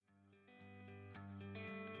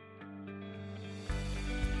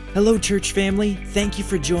Hello, church family. Thank you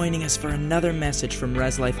for joining us for another message from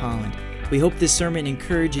Res Life Holland. We hope this sermon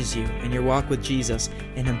encourages you in your walk with Jesus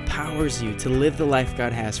and empowers you to live the life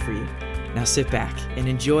God has for you. Now sit back and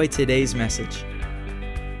enjoy today's message.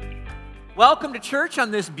 Welcome to church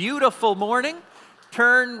on this beautiful morning.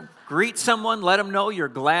 Turn, greet someone, let them know you're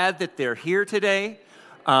glad that they're here today.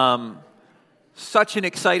 Such an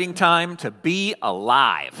exciting time to be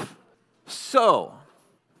alive. So,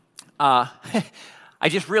 I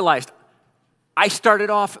just realized I started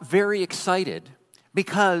off very excited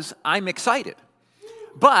because I'm excited.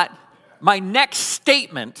 But my next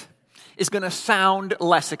statement is going to sound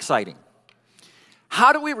less exciting.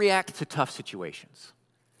 How do we react to tough situations?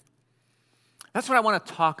 That's what I want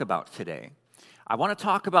to talk about today. I want to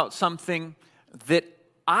talk about something that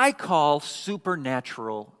I call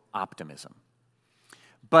supernatural optimism.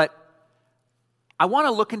 But I want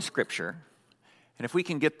to look in Scripture. And if we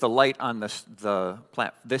can get the light on this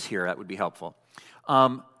here, that would be helpful.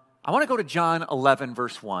 I want to go to John 11,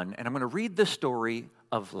 verse 1, and I'm going to read the story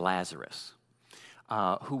of Lazarus,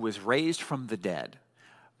 who was raised from the dead.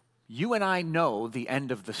 You and I know the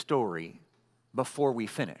end of the story before we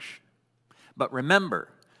finish. But remember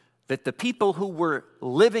that the people who were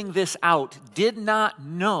living this out did not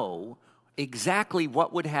know exactly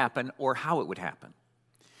what would happen or how it would happen.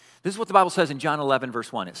 This is what the Bible says in John 11,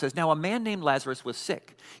 verse 1. It says, "Now a man named Lazarus was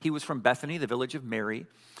sick. He was from Bethany, the village of Mary,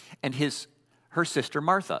 and her sister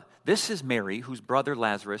Martha. This is Mary, whose brother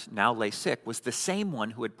Lazarus now lay sick, was the same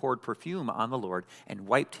one who had poured perfume on the Lord and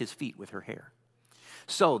wiped his feet with her hair.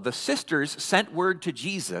 So the sisters sent word to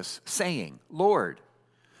Jesus, saying, 'Lord,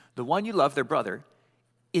 the one you love, their brother,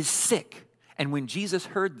 is sick.' And when Jesus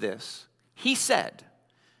heard this, he said,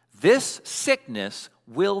 'This sickness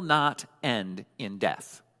will not end in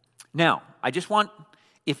death.'" Now, I just want,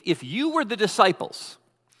 if you were the disciples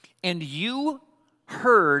and you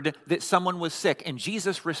heard that someone was sick and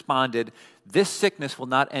Jesus responded, "This sickness will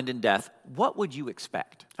not end in death," what would you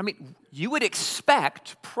expect? I mean, you would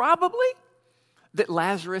expect probably that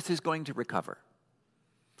Lazarus is going to recover.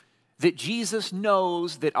 That Jesus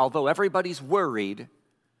knows that although everybody's worried,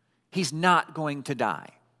 he's not going to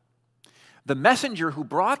die. The messenger who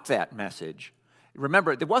brought that message,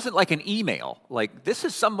 remember, there wasn't like an email, like this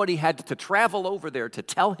is somebody had to travel over there to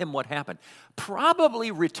tell him what happened,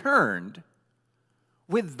 probably returned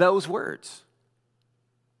with those words.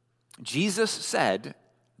 Jesus said,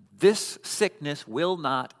 "This sickness will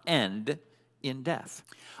not end in death."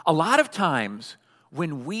 A lot of times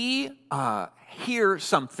when we hear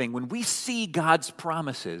something, when we see God's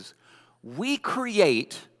promises, we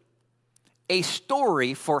create a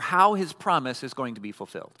story for how his promise is going to be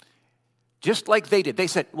fulfilled. Just like they did. They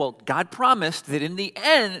said, well, God promised that in the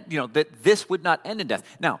end, that this would not end in death.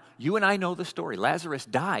 Now, you and I know the story. Lazarus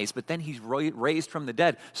dies, but then he's raised from the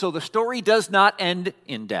dead. So the story does not end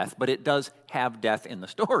in death, but it does have death in the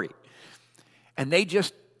story. And they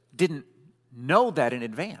just didn't know that in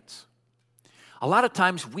advance. A lot of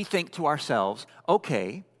times we think to ourselves,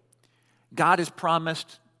 okay, God has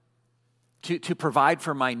promised to provide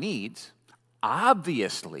for my needs.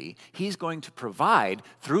 Obviously, he's going to provide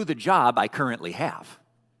through the job I currently have.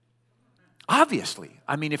 Obviously.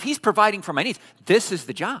 I mean, if he's providing for my needs, this is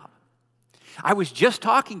the job. I was just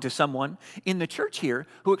talking to someone in the church here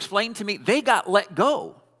who explained to me they got let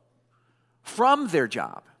go from their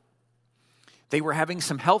job. They were having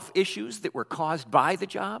some health issues that were caused by the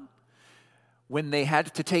job. When they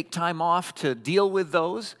had to take time off to deal with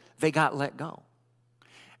those, they got let go.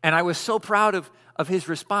 And I was so proud of his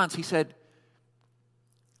response. He said,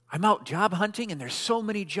 "I'm out job hunting and there's so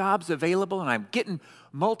many jobs available and I'm getting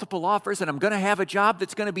multiple offers and I'm going to have a job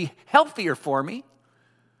that's going to be healthier for me."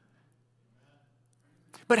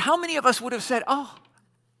 But how many of us would have said, "Oh,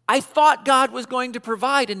 I thought God was going to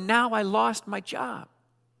provide and now I lost my job"?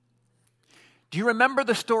 Do you remember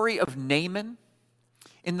the story of Naaman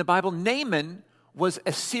in the Bible? Naaman was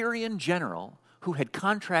a Syrian general who had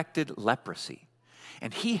contracted leprosy.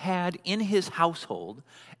 And he had in his household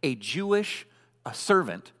a Jewish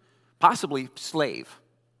servant, possibly slave.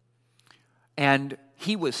 And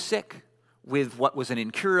he was sick with what was an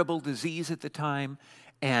incurable disease at the time.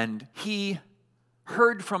 And he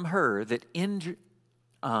heard from her that in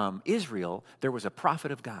Israel there was a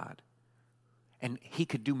prophet of God. And he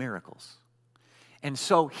could do miracles. And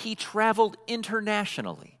so he traveled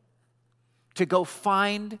internationally to go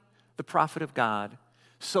find the prophet of God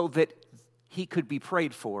so that he could be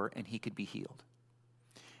prayed for and he could be healed.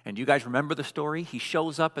 And you guys remember the story? He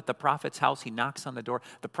shows up at the prophet's house. He knocks on the door.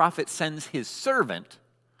 The prophet sends his servant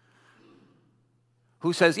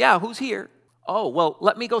who says, "Yeah, who's here?" "Oh, well,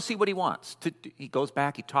 let me go see what he wants." He goes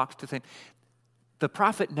back. He talks to him. the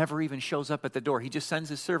prophet never even shows up at the door. He just sends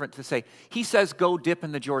his servant to say, he says, go dip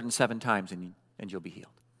in the Jordan 7 times and you'll be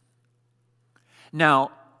healed.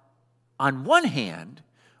 Now, on one hand,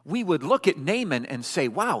 we would look at Naaman and say,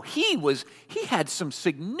 wow, he had some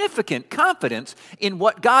significant confidence in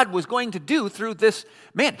what God was going to do through this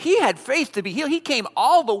man. He had faith to be healed. He came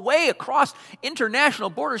all the way across international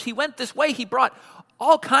borders. He went this way. He brought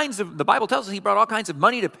the Bible tells us he brought all kinds of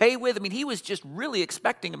money to pay with. I mean, he was just really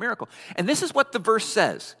expecting a miracle. And this is what the verse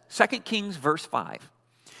says, 2 Kings verse 5.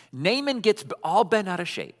 Naaman gets all bent out of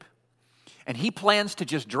shape. And he plans to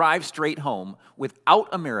just drive straight home without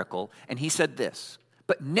a miracle. And he said this,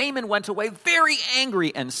 but Naaman went away very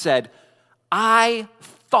angry and said, I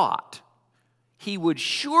thought he would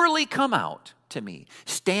surely come out to me,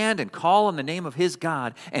 stand and call on the name of his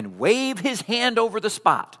God, and wave his hand over the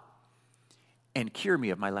spot and cure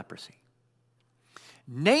me of my leprosy.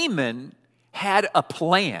 Naaman had a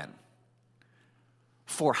plan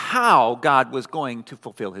for how God was going to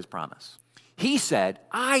fulfill his promise. He said,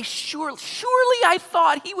 surely I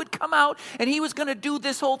thought he would come out and he was going to do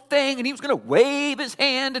this whole thing and he was going to wave his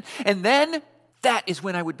hand and then that is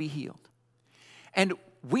when I would be healed. And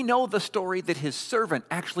we know the story that his servant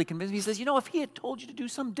actually convinced him. He says, if he had told you to do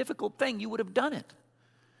some difficult thing, you would have done it.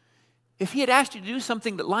 If he had asked you to do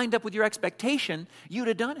something that lined up with your expectation, you'd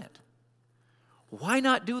have done it. Why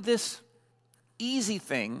not do this easy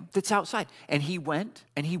thing that's outside? And he went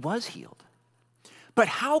and he was healed. But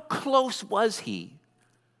how close was he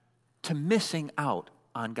to missing out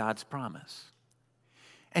on God's promise?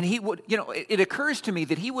 And he would, it occurs to me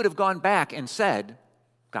that he would have gone back and said,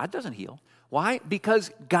 God doesn't heal. Why?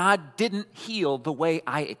 Because God didn't heal the way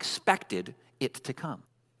I expected it to come.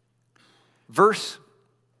 Verse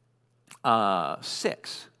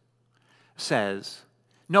 6 says,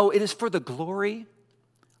 no, it is for the glory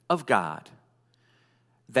of God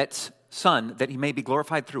that's Son, that he may be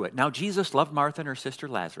glorified through it. Now Jesus loved Martha and her sister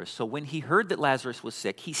Lazarus, so when he heard that Lazarus was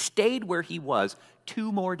sick, he stayed where he was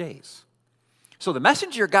 2 more days. So the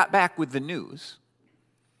messenger got back with the news,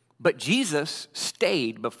 but Jesus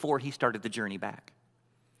stayed before he started the journey back.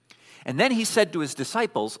 And then he said to his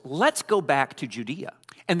disciples, let's go back to Judea.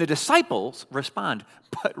 And the disciples respond,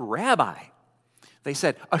 but Rabbi, they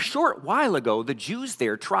said, a short while ago the Jews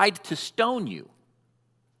there tried to stone you,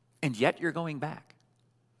 and yet you're going back.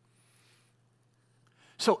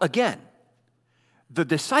 So again, the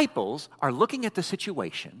disciples are looking at the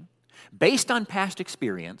situation based on past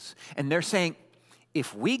experience, and they're saying,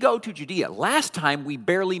 if we go to Judea, last time we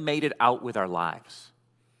barely made it out with our lives.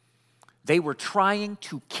 They were trying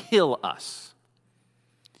to kill us.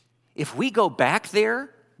 If we go back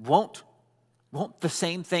there, won't the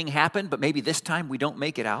same thing happen, but maybe this time we don't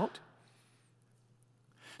make it out?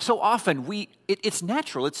 So often it's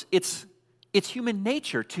natural, it's human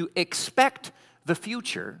nature to expect the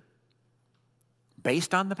future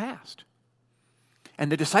based on the past.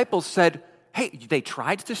 And the disciples said, hey, they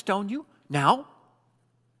tried to stone you. Now,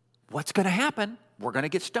 what's going to happen? We're going to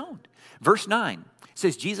get stoned. Verse 9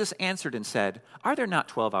 says, Jesus answered and said, are there not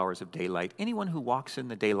 12 hours of daylight? Anyone who walks in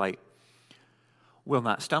the daylight will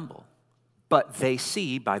not stumble, but they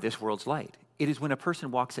see by this world's light. It is when a person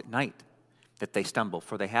walks at night that they stumble,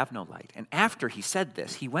 for they have no light. And after he said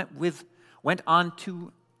this, he went on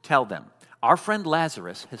to tell them, our friend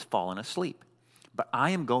Lazarus has fallen asleep, but I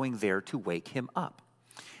am going there to wake him up.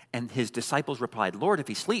 And his disciples replied, Lord, if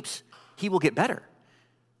he sleeps, he will get better.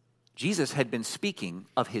 Jesus had been speaking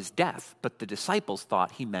of his death, but the disciples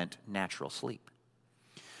thought he meant natural sleep.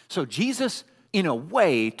 So Jesus, in a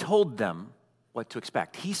way, told them what to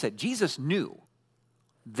expect. He said Jesus knew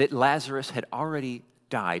that Lazarus had already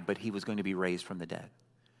died, but he was going to be raised from the dead.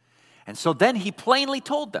 And so then he plainly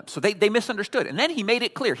told them. So they misunderstood. And then he made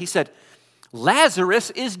it clear. He said, Lazarus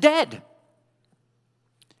is dead.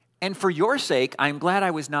 And for your sake, I'm glad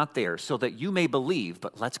I was not there, so that you may believe,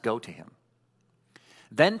 but let's go to him.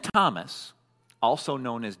 Then Thomas, also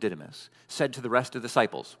known as Didymus, said to the rest of the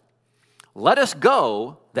disciples, let us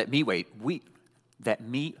go that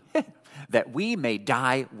we may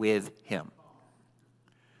die with him.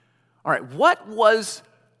 All right, what was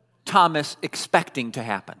Thomas expecting to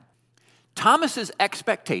happen? Thomas's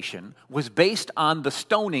expectation was based on the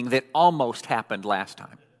stoning that almost happened last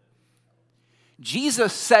time.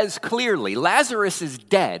 Jesus says clearly, Lazarus is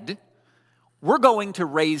dead. We're going to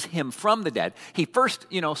raise him from the dead. He first,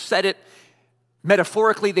 said it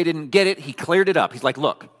metaphorically. They didn't get it. He cleared it up. He's like,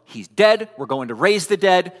 look, he's dead. We're going to raise the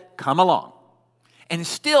dead. Come along. And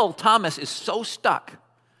still, Thomas is so stuck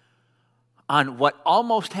on what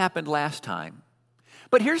almost happened last time.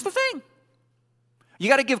 But here's the thing. You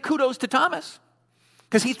got to give kudos to Thomas,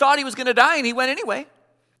 because he thought he was going to die and he went anyway.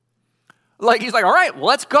 Like he's like, all right, well,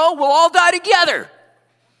 let's go. We'll all die together.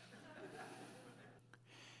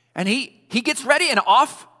 And he gets ready and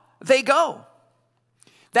off they go.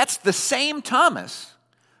 That's the same Thomas,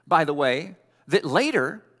 by the way, that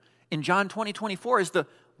later in John 20:24 is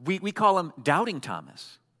we call him Doubting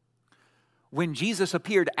Thomas. When Jesus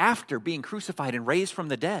appeared after being crucified and raised from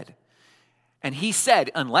the dead. And he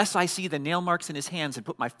said, unless I see the nail marks in his hands and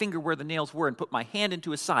put my finger where the nails were and put my hand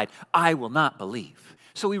into his side, I will not believe.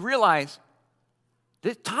 So we realize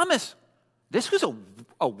that Thomas, this was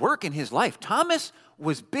a work in his life. Thomas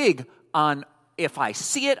was big on, if I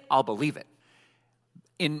see it, I'll believe it.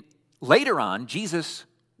 Later on, Jesus,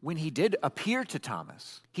 when he did appear to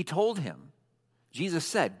Thomas, he told him, Jesus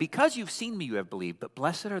said, because you've seen me, you have believed, but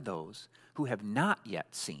blessed are those who have not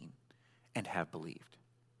yet seen and have believed.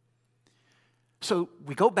 So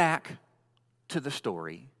we go back to the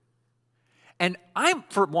story, and I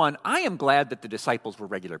am glad that the disciples were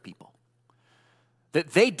regular people. That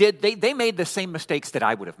they made the same mistakes that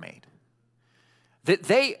I would have made. That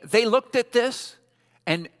they looked at this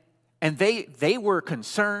and they were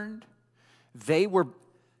concerned. They were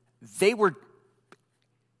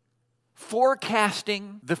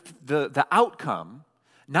forecasting the outcome,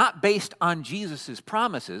 not based on Jesus'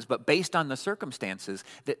 promises, but based on the circumstances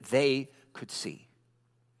that they could see.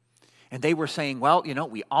 And they were saying, well,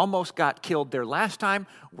 we almost got killed there last time.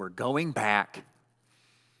 We're going back.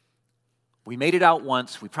 We made it out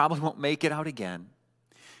once. We probably won't make it out again.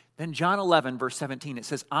 Then John 11, verse 17, it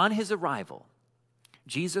says, on his arrival,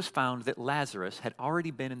 Jesus found that Lazarus had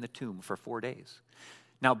already been in the tomb for 4 days.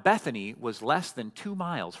 Now Bethany was less than 2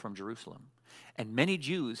 miles from Jerusalem, and many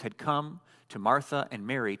Jews had come to Martha and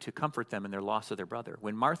Mary to comfort them in their loss of their brother.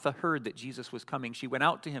 When Martha heard that Jesus was coming, she went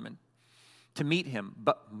out to him and to meet him,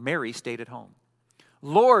 but Mary stayed at home.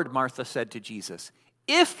 Lord, Martha said to Jesus,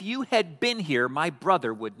 if you had been here, my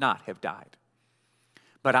brother would not have died.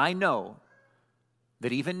 But I know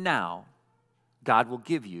that even now, God will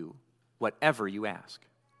give you whatever you ask.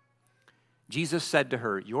 Jesus said to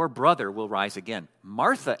her, your brother will rise again.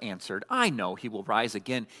 Martha answered, I know he will rise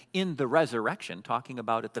again in the resurrection, talking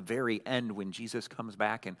about at the very end when Jesus comes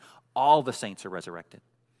back and all the saints are resurrected.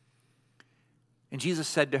 And Jesus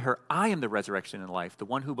said to her, I am the resurrection and life. The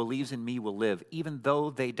one who believes in me will live, even though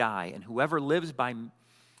they die. And whoever lives by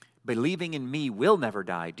believing in me will never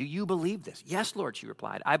die. Do you believe this? Yes, Lord, she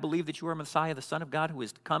replied. I believe that you are Messiah, the Son of God, who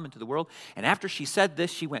is to come into the world. And after she said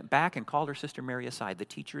this, she went back and called her sister Mary aside. The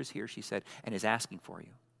teacher is here, she said, and is asking for you.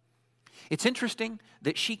 It's interesting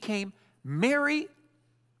that she came. Mary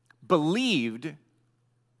believed.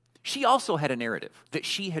 She also had a narrative that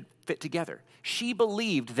she had fit together. She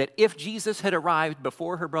believed that if Jesus had arrived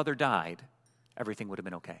before her brother died, everything would have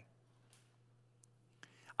been okay.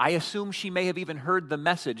 I assume she may have even heard the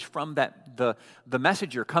message from the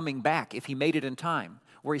messenger coming back if he made it in time,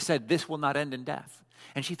 where he said, this will not end in death.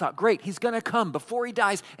 And she thought, great, he's going to come before he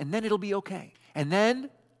dies, and then it'll be okay. And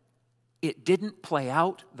then it didn't play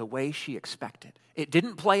out the way she expected. It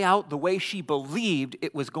didn't play out the way she believed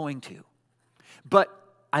it was going to. But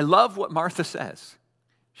I love what Martha says.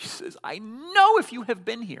 She says, I know if you have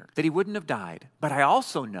been here that he wouldn't have died, but I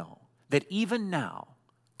also know that even now,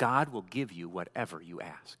 God will give you whatever you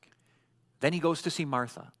ask. Then he goes to see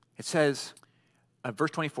Martha. It says, verse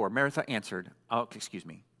 24, Martha answered,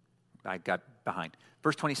 I got behind.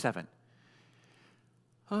 Verse 27.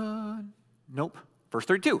 Nope. Verse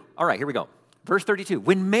 32. All right, here we go. Verse 32.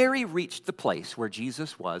 When Mary reached the place where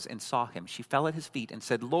Jesus was and saw him, she fell at his feet and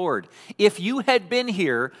said, Lord, if you had been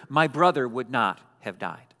here, my brother would not have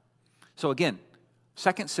died. So again,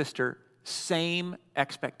 second sister, same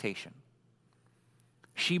expectation.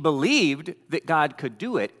 She believed that God could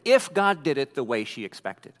do it if God did it the way she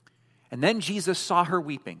expected. And then Jesus saw her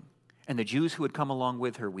weeping, and the Jews who had come along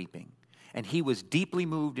with her weeping. And he was deeply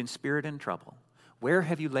moved in spirit and trouble. Where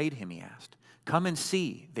have you laid him, he asked. Come and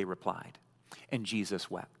see, they replied. And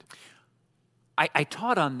Jesus wept. I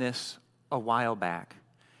taught on this a while back,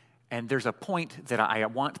 and there's a point that I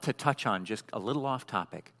want to touch on just a little off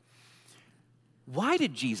topic. Why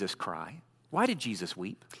did Jesus cry? Why did Jesus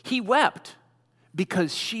weep? He wept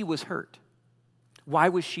because she was hurt. Why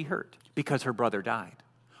was she hurt? Because her brother died.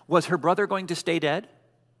 Was her brother going to stay dead?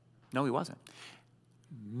 No, he wasn't.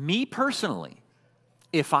 Me personally,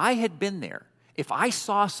 if I had been there, if I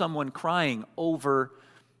saw someone crying over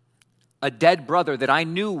a dead brother that I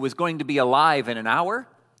knew was going to be alive in an hour,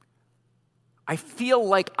 I feel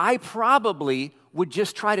like I probably would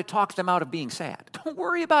just try to talk them out of being sad. Don't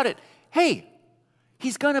worry about it. Hey,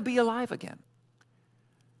 he's going to be alive again.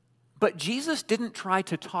 But Jesus didn't try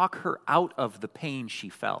to talk her out of the pain she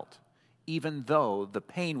felt, even though the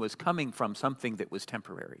pain was coming from something that was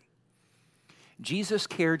temporary. Jesus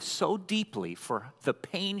cared so deeply for the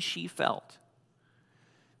pain she felt.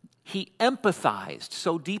 He empathized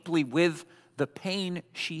so deeply with the pain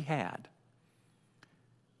she had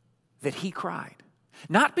that he cried.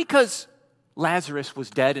 Not because Lazarus was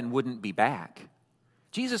dead and wouldn't be back.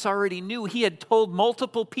 Jesus already knew. He had told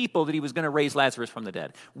multiple people that he was going to raise Lazarus from the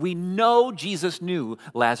dead. We know Jesus knew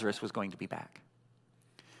Lazarus was going to be back.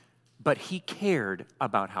 But he cared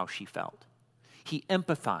about how she felt. He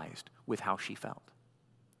empathized with how she felt.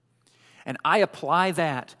 And I apply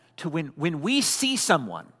that to when we see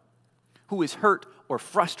someone who is hurt or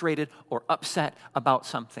frustrated or upset about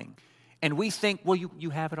something, and we think, well, you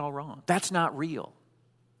have it all wrong. That's not real.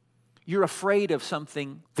 You're afraid of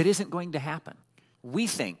something that isn't going to happen. We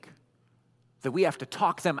think that we have to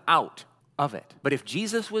talk them out of it. But if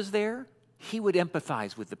Jesus was there, he would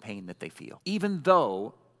empathize with the pain that they feel, even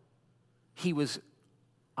though he was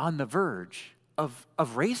on the verge of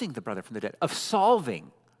raising the brother from the dead, of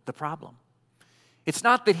solving the problem. It's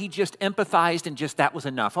not that he just empathized and just that was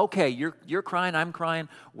enough. Okay, you're crying, I'm crying.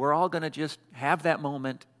 We're all going to just have that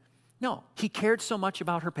moment. No, he cared so much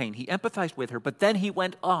about her pain. He empathized with her, but then he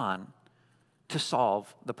went on to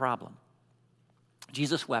solve the problem.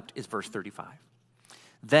 Jesus wept is verse 35.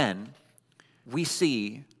 Then we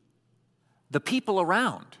see the people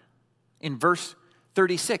around. In verse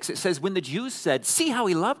 36, it says, when the Jews said, see how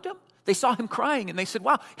he loved him? They saw him crying and they said,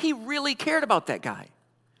 wow, he really cared about that guy.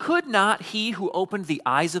 Could not he who opened the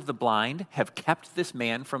eyes of the blind have kept this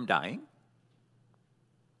man from dying?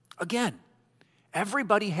 Again,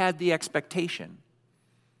 everybody had the expectation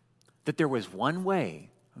that there was one way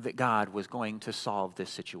that God was going to solve this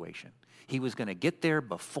situation. He was going to get there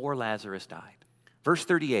before Lazarus died. Verse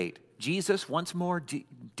 38, Jesus, once more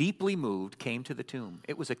deeply moved, came to the tomb.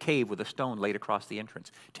 It was a cave with a stone laid across the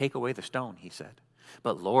entrance. Take away the stone, he said.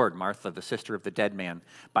 But Lord, Martha, the sister of the dead man,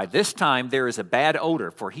 by this time there is a bad odor,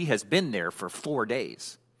 for he has been there for 4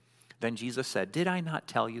 days. Then Jesus said, did I not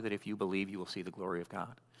tell you that if you believe, you will see the glory of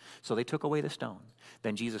God? So they took away the stone.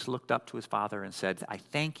 Then Jesus looked up to his Father and said, I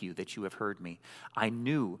thank you that you have heard me. I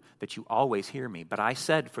knew that you always hear me, but I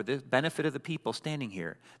said for the benefit of the people standing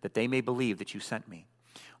here, that they may believe that you sent me.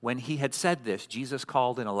 When he had said this, Jesus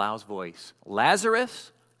called in a loud voice,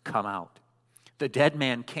 Lazarus, come out. The dead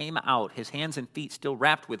man came out, his hands and feet still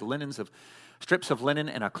wrapped with strips of linen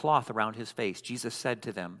and a cloth around his face. Jesus said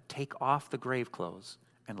to them, take off the grave clothes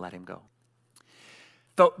and let him go.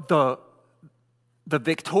 The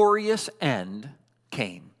victorious end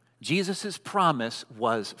came. Jesus' promise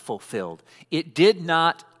was fulfilled. It did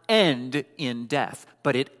not end in death,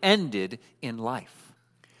 but it ended in life.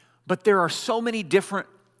 But there are so many different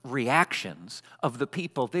reactions of the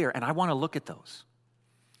people there, and I want to look at those.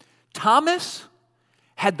 Thomas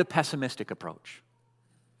had the pessimistic approach.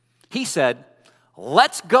 He said,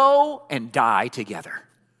 let's go and die together.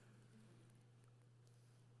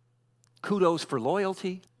 Kudos for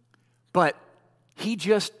loyalty, but he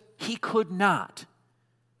could not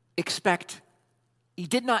expect, he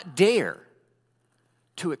did not dare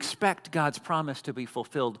to expect God's promise to be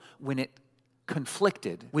fulfilled when it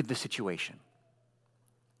conflicted with the situation.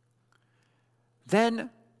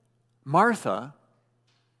 Then Martha,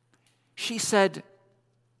 she said,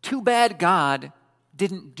 too bad God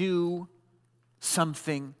didn't do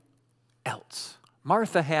something else.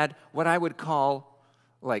 Martha had what I would call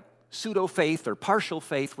like pseudo-faith or partial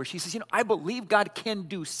faith, where she says, I believe God can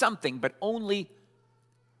do something, but only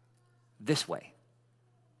this way.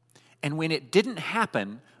 And when it didn't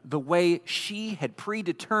happen the way she had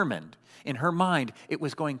predetermined in her mind it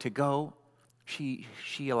was going to go, she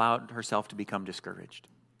allowed herself to become discouraged.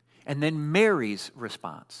 And then Mary's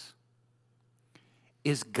response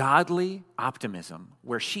is godly optimism,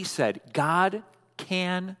 where she said, God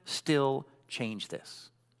can still change this.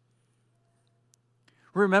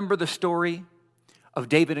 Remember the story of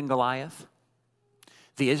David and Goliath?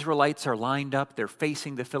 The Israelites are lined up, they're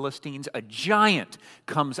facing the Philistines. A giant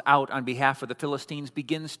comes out on behalf of the Philistines,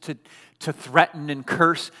 begins to threaten and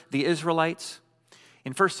curse the Israelites.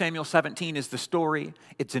 In 1 Samuel 17 is the story.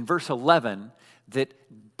 It's in verse 11 that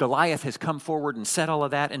Goliath has come forward and said all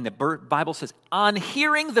of that, and the Bible says, on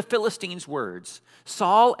hearing the Philistines' words,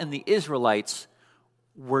 Saul and the Israelites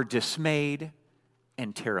were dismayed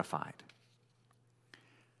and terrified.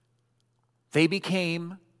 They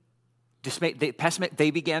became dismayed.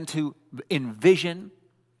 They began to envision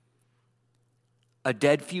a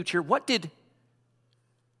dead future. What did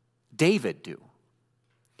David do?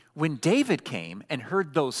 When David came and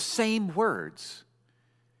heard those same words,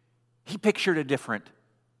 he pictured a different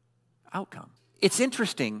outcome. It's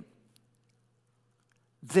interesting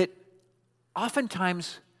that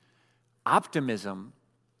oftentimes optimism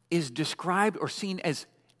is described or seen as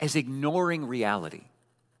ignoring reality.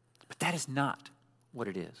 But that is not what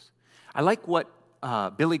it is. I like what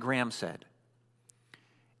Billy Graham said.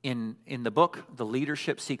 In the book, The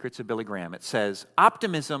Leadership Secrets of Billy Graham, it says,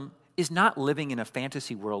 optimism is not living in a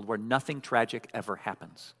fantasy world where nothing tragic ever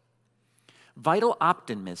happens. Vital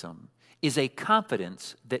optimism is a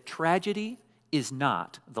confidence that tragedy is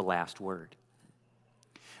not the last word,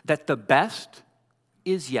 that the best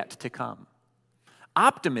is yet to come.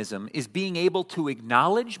 Optimism is being able to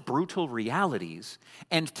acknowledge brutal realities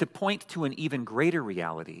and to point to an even greater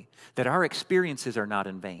reality, that our experiences are not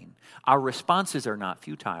in vain, our responses are not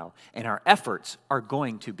futile, and our efforts are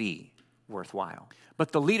going to be worthwhile.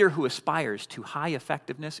 But the leader who aspires to high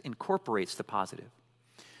effectiveness incorporates the positive.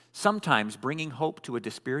 Sometimes bringing hope to a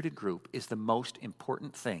dispirited group is the most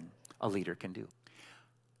important thing a leader can do.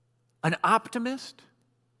 An optimist,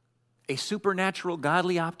 a supernatural,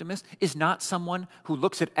 godly optimist, is not someone who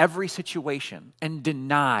looks at every situation and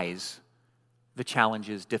denies the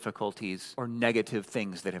challenges, difficulties, or negative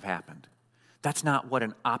things that have happened. That's not what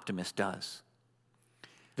an optimist does.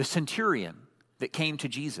 The centurion that came to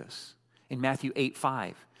Jesus in Matthew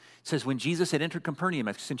 8:5 says, when Jesus had entered Capernaum,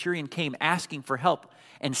 a centurion came asking for help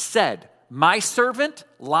and said, my servant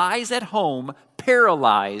lies at home,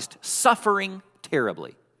 paralyzed, suffering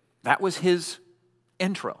terribly. That was his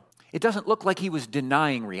intro. It doesn't look like he was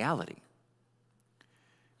denying reality.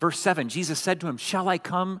 Verse 7, Jesus said to him, shall I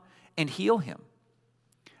come and heal him?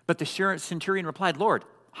 But the centurion replied, Lord,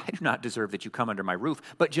 I do not deserve that you come under my roof,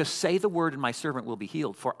 but just say the word and my servant will be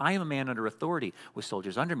healed. For I am a man under authority with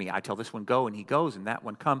soldiers under me. I tell this one, go, and he goes, and that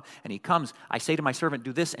one, come, and he comes. I say to my servant,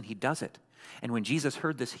 do this, and he does it. And when Jesus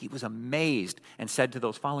heard this, he was amazed and said to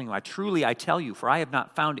those following him, truly I tell you, for I have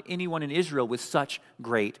not found anyone in Israel with such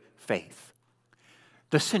great faith.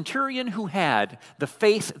 The centurion who had the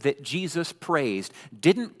faith that Jesus praised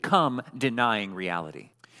didn't come denying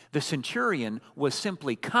reality. The centurion was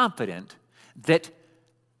simply confident that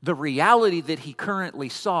the reality that he currently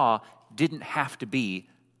saw didn't have to be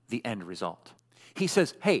the end result. He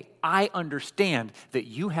says, hey, I understand that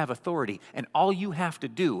you have authority, and all you have to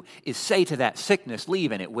do is say to that sickness,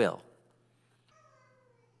 leave, and it will.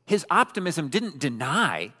 His optimism didn't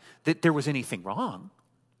deny that there was anything wrong.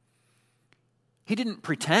 He didn't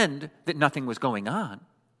pretend that nothing was going on.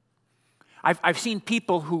 I've seen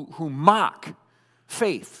people who mock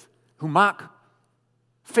faith, who mock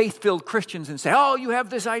faith-filled Christians and say, oh, you have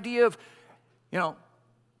this idea of,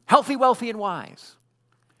 healthy, wealthy, and wise.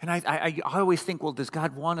 And I always think, well, does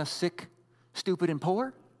God want us sick, stupid, and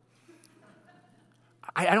poor?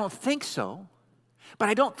 I don't think so. But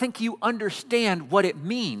I don't think you understand what it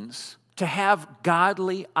means to have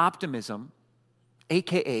godly optimism,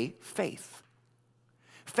 a.k.a. faith.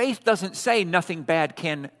 Faith doesn't say nothing bad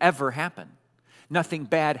can ever happen. Nothing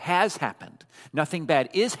bad has happened. Nothing bad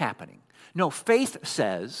is happening. No, faith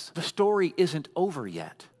says the story isn't over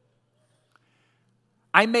yet.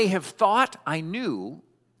 I may have thought I knew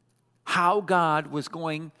how God was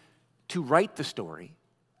going to write the story,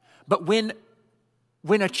 but when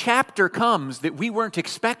a chapter comes that we weren't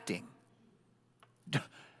expecting,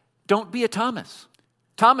 don't be a Thomas.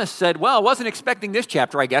 Thomas said, well, I wasn't expecting this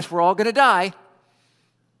chapter. I guess we're all going to die,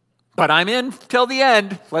 but I'm in till the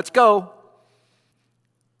end. Let's go.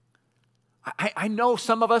 I know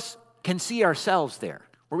some of us can see ourselves there,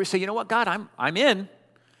 where we say, you know what, God, I'm in,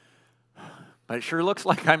 but it sure looks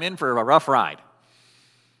like I'm in for a rough ride.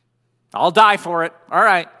 I'll die for it. All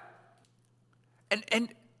right. And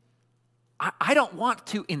I don't want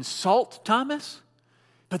to insult Thomas,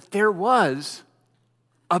 but there was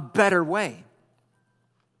a better way.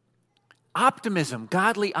 Optimism,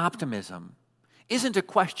 godly optimism, isn't a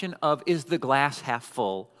question of is the glass half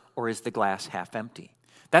full or is the glass half empty.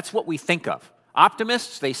 That's what we think of.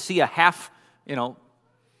 Optimists, they see a half,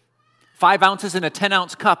 5 ounces in a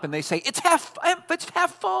 10-ounce cup, and they say, it's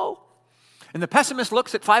half full. And the pessimist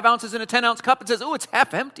looks at 5 ounces in a 10-ounce cup and says, oh, it's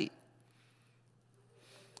half empty.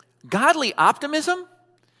 Godly optimism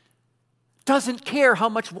doesn't care how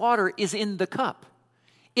much water is in the cup.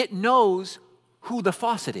 It knows who the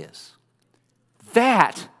faucet is.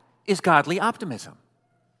 That is godly optimism.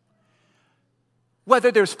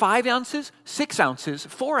 Whether there's 5 ounces, 6 ounces,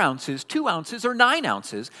 4 ounces, 2 ounces, or 9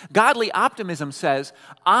 ounces, godly optimism says,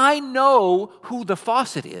 I know who the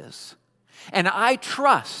faucet is, and I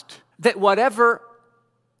trust that whatever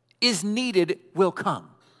is needed will come.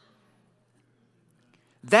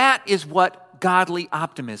 That is what godly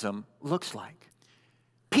optimism looks like.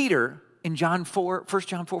 Peter, in 1 John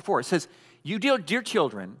 4:4, says, you dear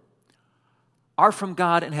children are from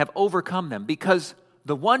God and have overcome them, because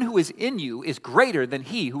the one who is in you is greater than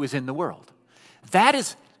he who is in the world. That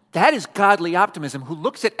is That is godly optimism, who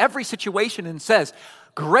looks at every situation and says,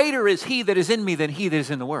 greater is he that is in me than he that is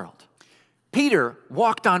in the world. Peter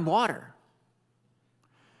walked on water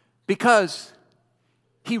because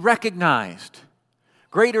he recognized,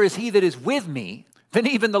 greater is he that is with me than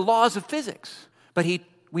even the laws of physics. But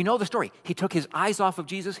we know the story. He took his eyes off of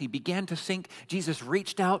Jesus. He began to sink. Jesus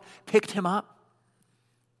reached out, picked him up.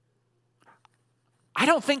 I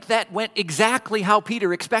don't think that went exactly how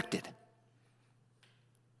Peter expected.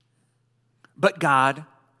 But God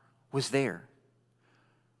was there.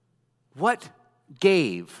 What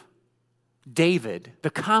gave David the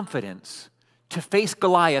confidence to face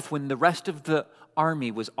Goliath when the rest of the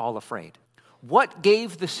army was all afraid? What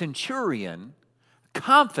gave the centurion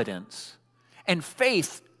confidence and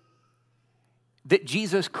faith that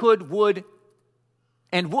Jesus could, would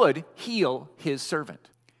heal his servant?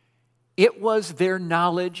 It was their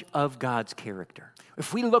knowledge of God's character.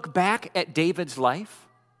 If we look back at David's life,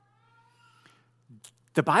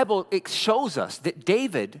 the Bible shows us that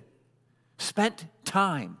David spent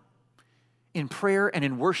time in prayer and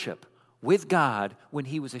in worship with God when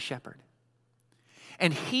he was a shepherd.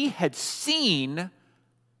 And he had seen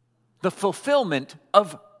the fulfillment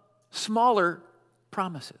of smaller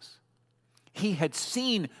promises. He had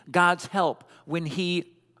seen God's help when his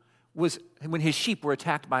sheep were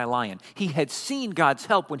attacked by a lion. He had seen God's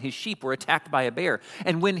help when his sheep were attacked by a bear.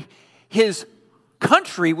 And when his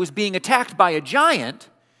country was being attacked by a giant,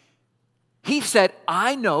 he said,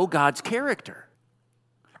 I know God's character.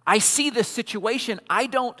 I see this situation. I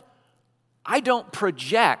don't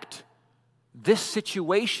project this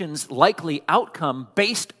situation's likely outcome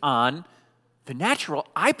based on the natural.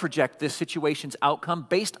 I project this situation's outcome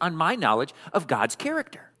based on my knowledge of God's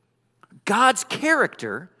character. God's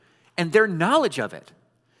character and their knowledge of it.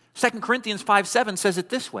 2 Corinthians 5:7 says it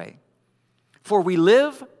this way, for we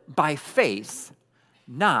live by faith,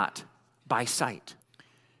 not by sight.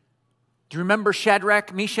 Do you remember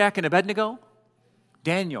Shadrach, Meshach, and Abednego?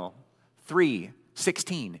 Daniel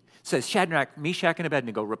 3:16 says, Shadrach, Meshach, and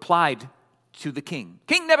Abednego replied to the king,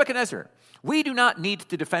 King Nebuchadnezzar, we do not need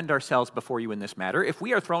to defend ourselves before you in this matter. If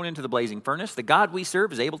we are thrown into the blazing furnace, the God we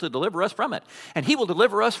serve is able to deliver us from it, and he will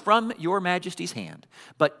deliver us from your majesty's hand.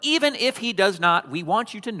 But even if he does not, we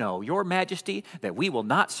want you to know, your majesty, that we will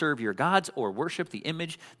not serve your gods or worship the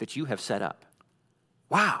image that you have set up.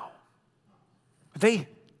 Wow. They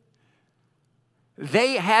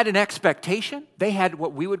had an expectation. They had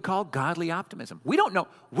what we would call godly optimism. We don't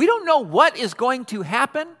know what is going to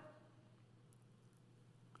happen,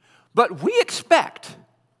 but we expect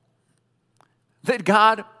that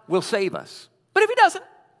God will save us. But if he doesn't,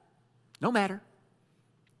 no matter.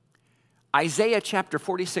 Isaiah chapter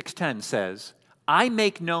 46:10 says, I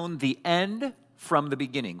make known the end from the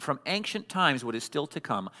beginning, from ancient times what is still to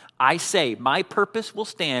come. I say, my purpose will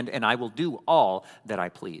stand, and I will do all that I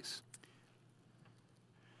please.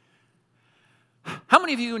 How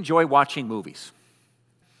many of you enjoy watching movies?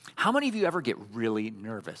 How many of you ever get really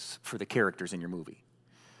nervous for the characters in your movie?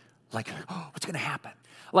 Like, oh, what's going to happen?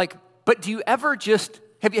 But do you ever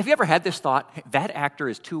have you ever had this thought, that actor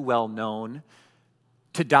is too well known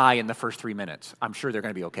to die in the first 3 minutes. I'm sure they're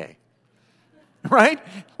going to be okay. Right?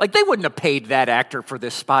 Like, they wouldn't have paid that actor for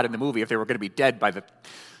this spot in the movie if they were going to be dead by the,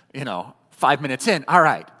 5 minutes in. All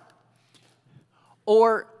right.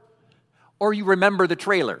 Or you remember the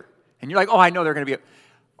trailer, and you're like, oh, I know they're going to be,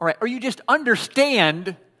 all right. Or you just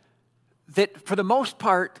understand that for the most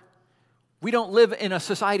part, we don't live in a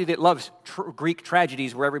society that loves Greek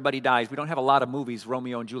tragedies where everybody dies. We don't have a lot of movies,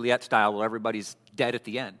 Romeo and Juliet style, where everybody's dead at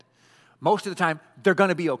the end. Most of the time, they're going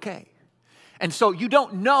to be okay. And so you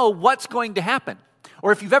don't know what's going to happen.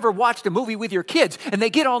 Or if you've ever watched a movie with your kids and they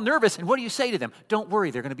get all nervous, and what do you say to them? Don't worry,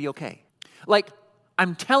 they're going to be okay. Like,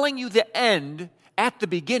 I'm telling you the end at the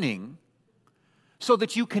beginning so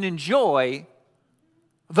that you can enjoy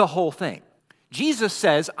the whole thing. Jesus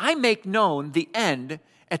says, I make known the end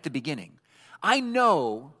at the beginning. I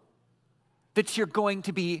know that you're going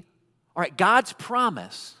to be, all right, God's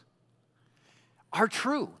promise are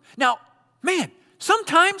true. Now, man,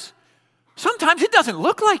 sometimes it doesn't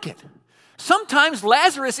look like it. Sometimes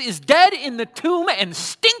Lazarus is dead in the tomb and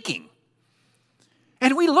stinking.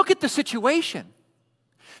 And we look at the situation.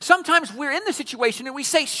 Sometimes we're in the situation and we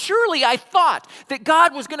say, surely I thought that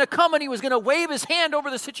God was going to come and he was going to wave his hand over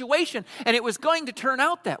the situation and it was going to turn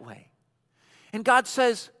out that way. And God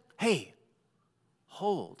says, hey,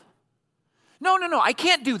 hold. No, I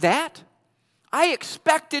can't do that. I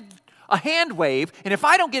expected a hand wave, and if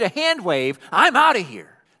I don't get a hand wave, I'm out of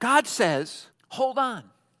here. God says, hold on.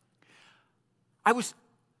 I was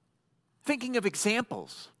thinking of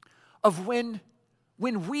examples of when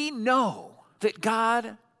we know that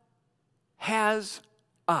God has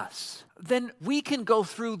us, then we can go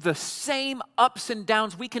through the same ups and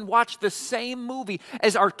downs. We can watch the same movie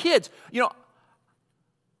as our kids.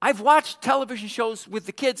 I've watched television shows with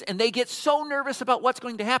the kids, and they get so nervous about what's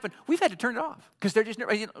going to happen. We've had to turn it off because they're just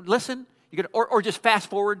listen. Or just fast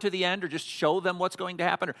forward to the end, or just show them what's going to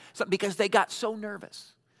happen, or something, because they got so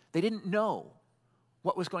nervous. They didn't know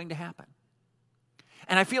what was going to happen.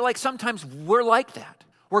 And I feel like sometimes we're like that,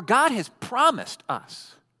 where God has promised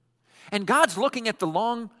us. And God's looking at the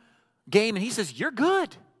long game, and he says, you're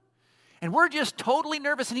good. And we're just totally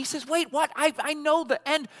nervous. And he says, wait, what? I know the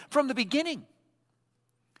end from the beginning.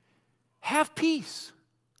 Have peace.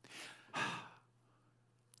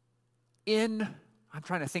 I'm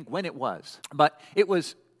trying to think when it was, but it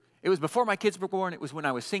was before my kids were born. It was when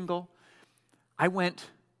I was single. I went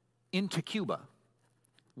into Cuba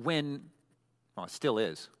it still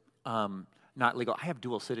is, not legal. I have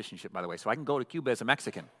dual citizenship, by the way, so I can go to Cuba as a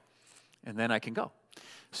Mexican, and then I can go.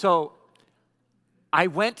 So I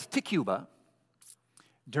went to Cuba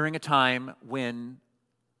during a time when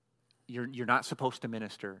you're not supposed to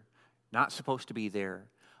minister, not supposed to be there,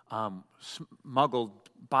 smuggled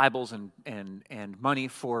Bibles and money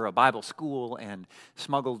for a Bible school, and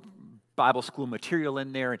smuggled Bible school material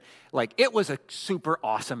in there. And it was a super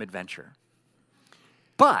awesome adventure.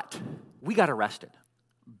 But we got arrested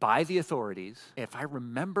by the authorities. If I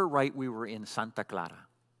remember right, we were in Santa Clara.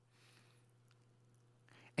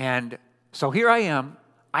 And so here I am.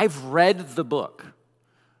 I've read the book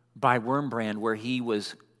by Wurmbrand where he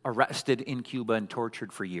was arrested in Cuba and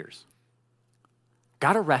tortured for years.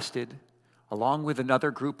 Got arrested along with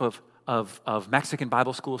another group of Mexican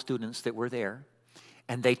Bible school students that were there,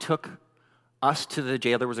 and they took us to the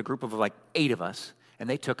jail. There was a group of 8 of us, and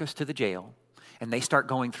they took us to the jail, and they start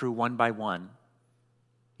going through one by one,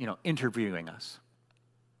 interviewing us.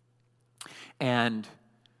 And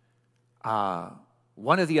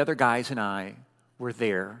one of the other guys and I were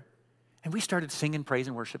there, and we started singing praise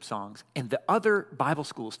and worship songs, and the other Bible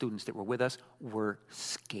school students that were with us were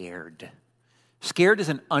scared. Scared is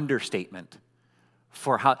an understatement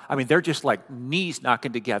for how, they're just knees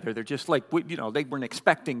knocking together. They're just they weren't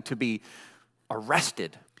expecting to be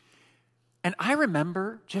arrested. And I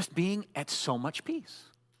remember just being at so much peace.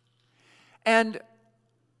 And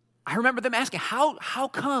I remember them asking, how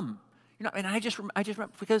come? And I just remember,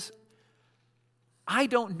 because I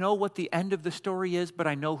don't know what the end of the story is, but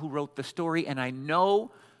I know who wrote the story, and I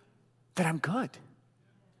know that I'm good.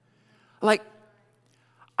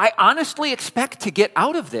 I honestly expect to get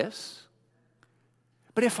out of this,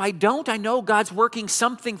 but if I don't, I know God's working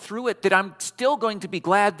something through it that I'm still going to be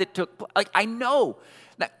glad that took place. I know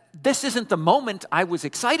that this isn't the moment I was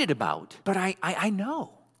excited about, but I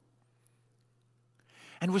know.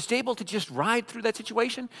 And was able to just ride through that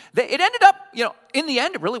situation. It ended up, in the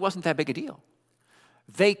end, it really wasn't that big a deal.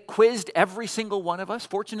 They quizzed every single one of us.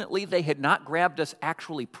 Fortunately, they had not grabbed us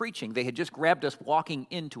actually preaching. They had just grabbed us walking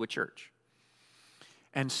into a church.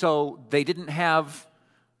 And so they didn't have,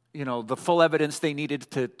 the full evidence they needed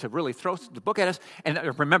to really throw the book at us. And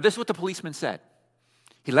remember, this is what the policeman said.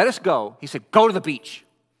 He let us go. He said, go to the beach.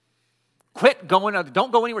 Quit going,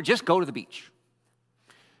 don't go anywhere, just go to the beach.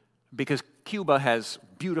 Because Cuba has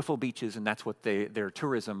beautiful beaches, and that's what their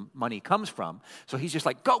tourism money comes from. So he's just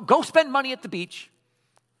like, go spend money at the beach.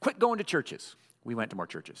 Quit going to churches. We went to more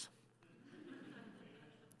churches.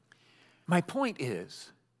 My point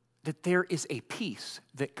is that there is a peace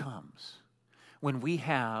that comes when we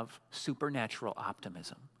have supernatural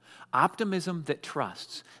optimism. Optimism that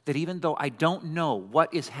trusts that even though I don't know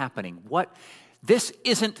what is happening, this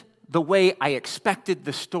isn't the way I expected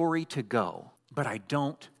the story to go, but I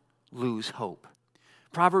don't lose hope.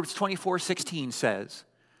 Proverbs 24:16 says,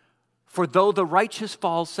 for though the righteous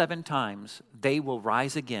fall 7 times, they will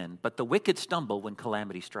rise again, but the wicked stumble when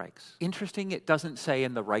calamity strikes. Interesting, it doesn't say,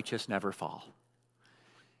 and the righteous never fall.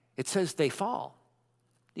 It says they fall,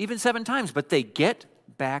 even 7 times, but they get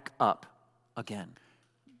back up again.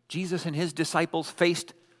 Jesus and his disciples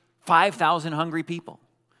faced 5,000 hungry people.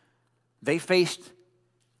 They faced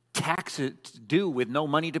taxes due with no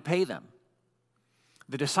money to pay them.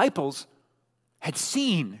 The disciples had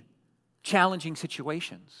seen challenging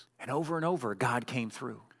situations, and over, God came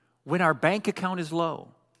through. When our bank account is low,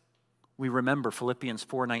 we remember Philippians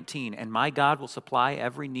 4:19, and my God will supply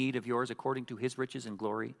every need of yours according to his riches and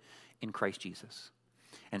glory in Christ Jesus.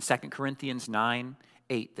 And 2 Corinthians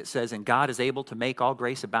 9:8 that says, and God is able to make all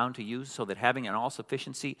grace abound to you, so that having an all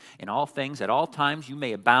sufficiency in all things at all times, you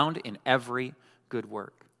may abound in every good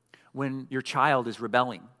work. When your child is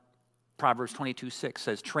rebelling, Proverbs 22:6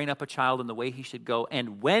 says, train up a child in the way he should go,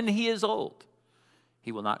 and when he is old,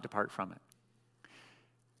 he will not depart from it.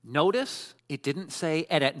 Notice it didn't say,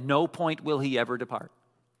 and at no point will he ever depart.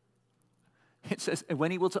 It says, and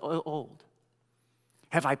when he will old.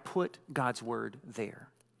 Have I put God's word there?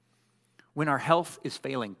 When our health is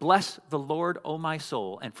failing, bless the Lord, O my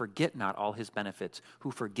soul, and forget not all his benefits,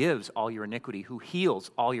 who forgives all your iniquity, who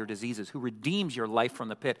heals all your diseases, who redeems your life from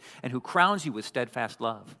the pit, and who crowns you with steadfast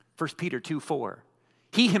love. 1 Peter 2:4.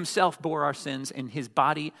 He himself bore our sins in his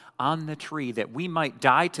body on the tree, that we might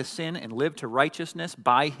die to sin and live to righteousness.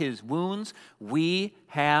 By his wounds we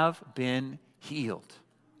have been healed.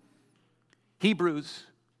 Hebrews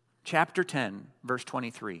chapter 10, verse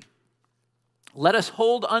 23. Let us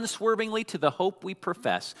hold unswervingly to the hope we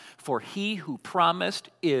profess, for he who promised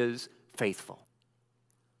is faithful.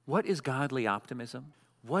 What is godly optimism?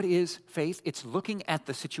 What is faith? It's looking at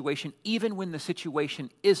the situation even when the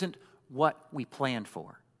situation isn't what we planned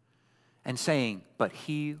for, and saying, but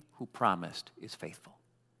he who promised is faithful.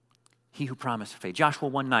 He who promised faith. Joshua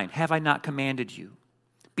 1:9, have I not commanded you?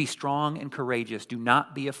 Be strong and courageous. Do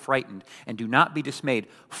not be frightened and do not be dismayed.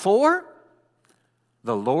 For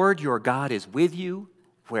the Lord your God is with you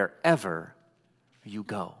wherever you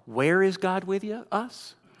go. Where is God with you?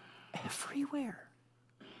 Us? Everywhere.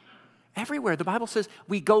 Everywhere. The Bible says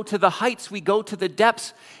we go to the heights, we go to the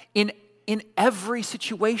depths in every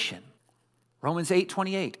situation. Romans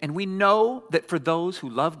 8:28, and we know that for those who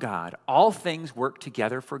love God, all things work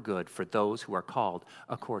together for good for those who are called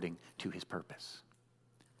according to his purpose.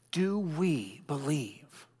 Do we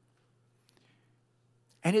believe?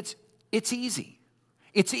 And it's easy.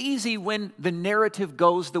 It's easy when the narrative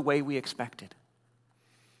goes the way we expected.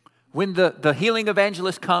 When the healing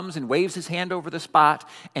evangelist comes and waves his hand over the spot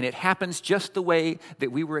and it happens just the way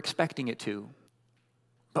that we were expecting it to.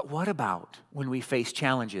 But what about when we face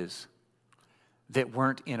challenges that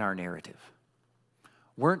weren't in our narrative,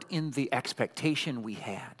 weren't in the expectation we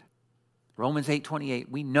had? Romans 8:28,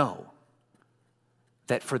 we know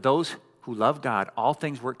that for those who love God, all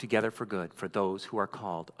things work together for good for those who are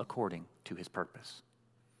called according to his purpose.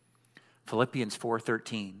 Philippians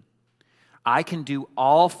 4:13, I can do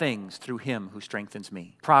all things through him who strengthens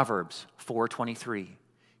me. Proverbs 4:23,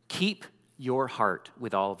 keep your heart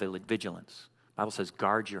with all vigilance. The Bible says,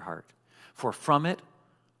 guard your heart, for from it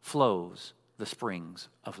flows the springs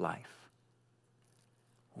of life.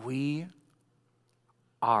 We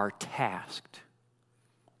are tasked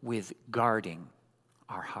with guarding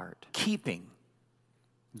our heart, keeping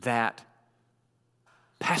that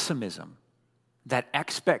pessimism, that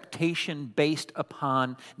expectation based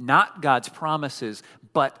upon not God's promises,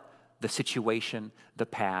 but the situation, the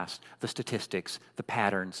past, the statistics, the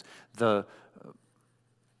patterns, the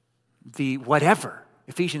whatever.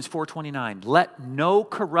 Ephesians 4:29, let no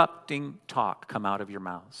corrupting talk come out of your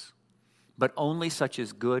mouths, but only such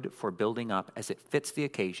as good for building up as it fits the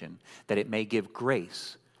occasion, that it may give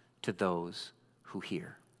grace to those who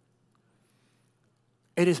hear.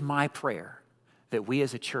 It is my prayer that we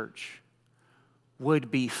as a church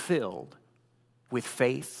would be filled with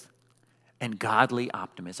faith and godly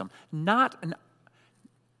optimism, not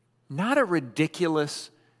a ridiculous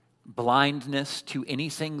blindness to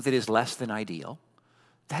anything that is less than ideal.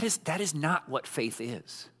 That is not what faith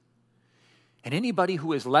is. And anybody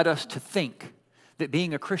who has led us to think that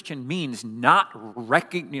being a Christian means not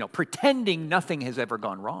pretending nothing has ever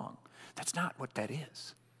gone wrong, that's not what that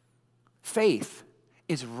is. Faith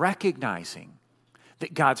is recognizing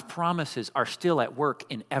that God's promises are still at work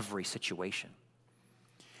in every situation,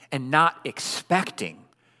 and not expecting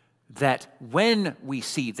that when we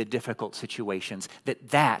see the difficult situations,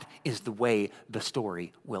 that is the way the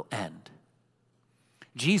story will end.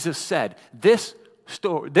 Jesus said, this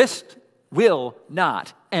will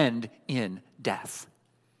not end in death.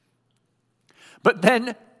 But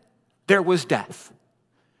then there was death.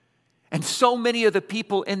 And so many of the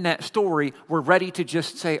people in that story were ready to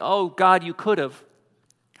just say, oh, God, you could have.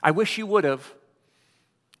 I wish you would have.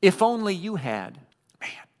 If only you had. Man.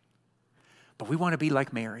 But we want to be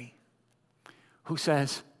like Mary, who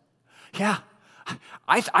says, yeah,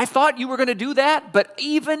 I thought you were going to do that, but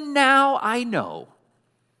even now I know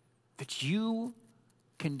that you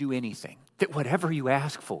can do anything, that whatever you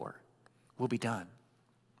ask for will be done.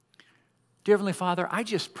 Dear Heavenly Father, I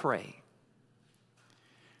just pray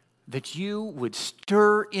that you would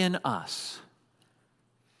stir in us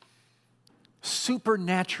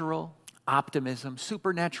supernatural optimism,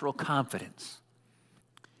 supernatural confidence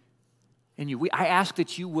in you. I ask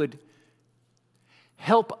that you would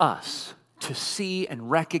help us to see and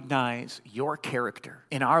recognize your character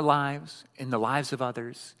in our lives, in the lives of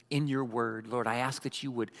others, in your word. Lord, I ask that you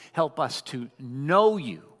would help us to know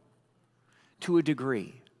you to a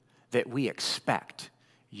degree that we expect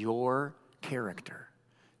your character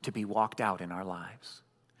to be walked out in our lives.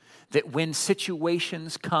 That when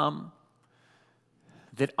situations come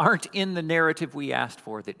that aren't in the narrative we asked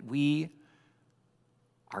for, that we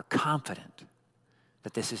are confident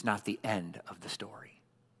that this is not the end of the story.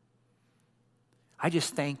 I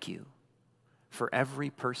just thank you for every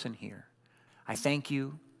person here. I thank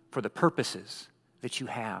you for the purposes that you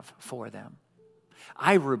have for them.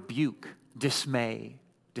 I rebuke dismay,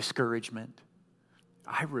 discouragement.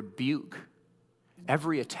 I rebuke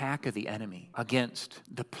every attack of the enemy against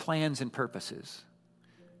the plans and purposes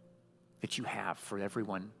that you have for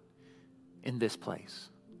everyone in this place.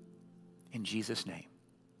 In Jesus' name.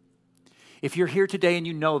 If you're here today and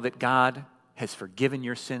you know that God has forgiven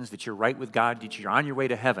your sins, that you're right with God, that you're on your way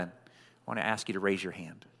to heaven, I want to ask you to raise your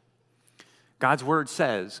hand. God's word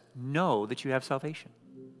says, know that you have salvation.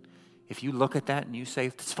 If you look at that and you say,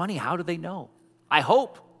 it's funny, how do they know? I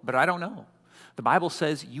hope, but I don't know. The Bible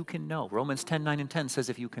says you can know. Romans 10:9-10 says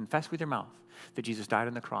if you confess with your mouth that Jesus died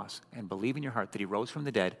on the cross and believe in your heart that he rose from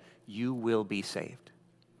the dead, you will be saved.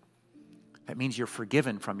 That means you're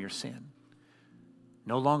forgiven from your sin.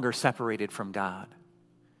 No longer separated from God,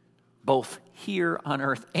 both here on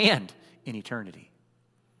earth and in eternity.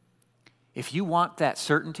 If you want that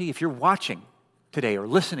certainty, if you're watching today or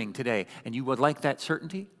listening today and you would like that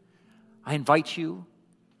certainty, I invite you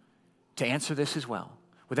to answer this as well.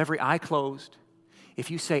 With every eye closed, if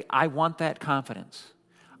you say, I want that confidence,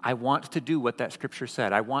 I want to do what that scripture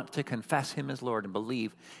said, I want to confess him as Lord and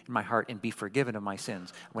believe in my heart and be forgiven of my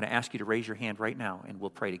sins, I'm going to ask you to raise your hand right now and we'll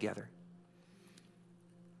pray together.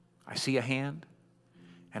 I see a hand,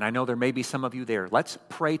 and I know there may be some of you there. Let's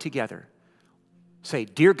pray together. Say,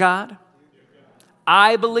 Dear God,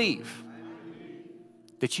 I believe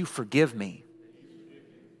that you forgive me,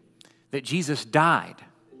 that Jesus died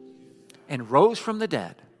and rose from the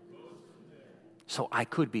dead so I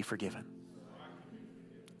could be forgiven.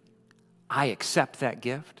 I accept that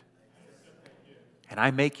gift, and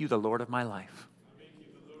I make you the Lord of my life.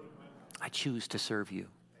 I choose to serve you.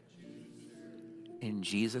 In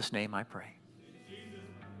Jesus' name I pray.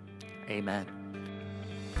 Amen.